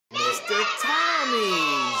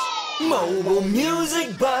Mobile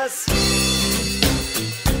Music Bus.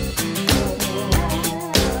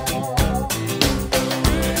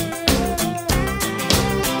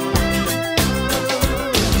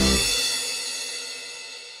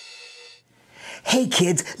 Hey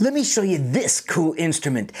kids, let me show you this cool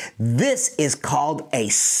instrument. This is called a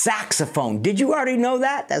saxophone. Did you already know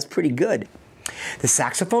that? That's pretty good. The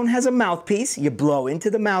saxophone has a mouthpiece. You blow into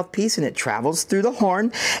the mouthpiece and it travels through the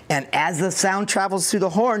horn. And as the sound travels through the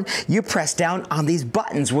horn, you press down on these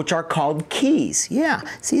buttons, which are called keys. Yeah,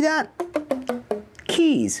 see that?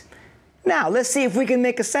 Keys. Now, let's see if we can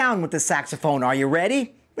make a sound with the saxophone. Are you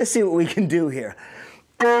ready? Let's see what we can do here.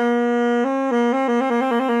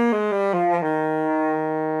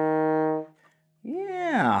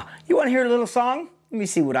 Yeah. You want to hear a little song? Let me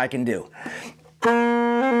see what I can do.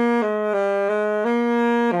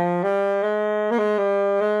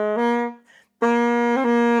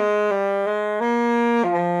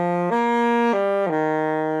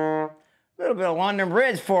 Bit of London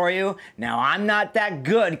Bridge for you. Now, I'm not that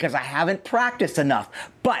good because I haven't practiced enough.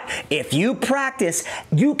 But if you practice,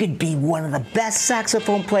 you could be one of the best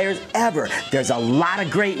saxophone players ever. There's a lot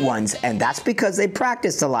of great ones, and that's because they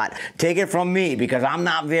practiced a lot. Take it from me because I'm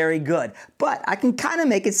not very good. But I can kind of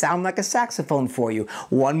make it sound like a saxophone for you.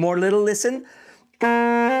 One more little listen.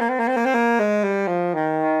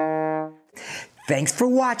 Thanks for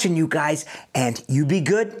watching, you guys, and you be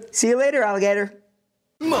good. See you later, alligator.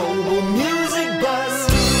 Mobile Music Bus.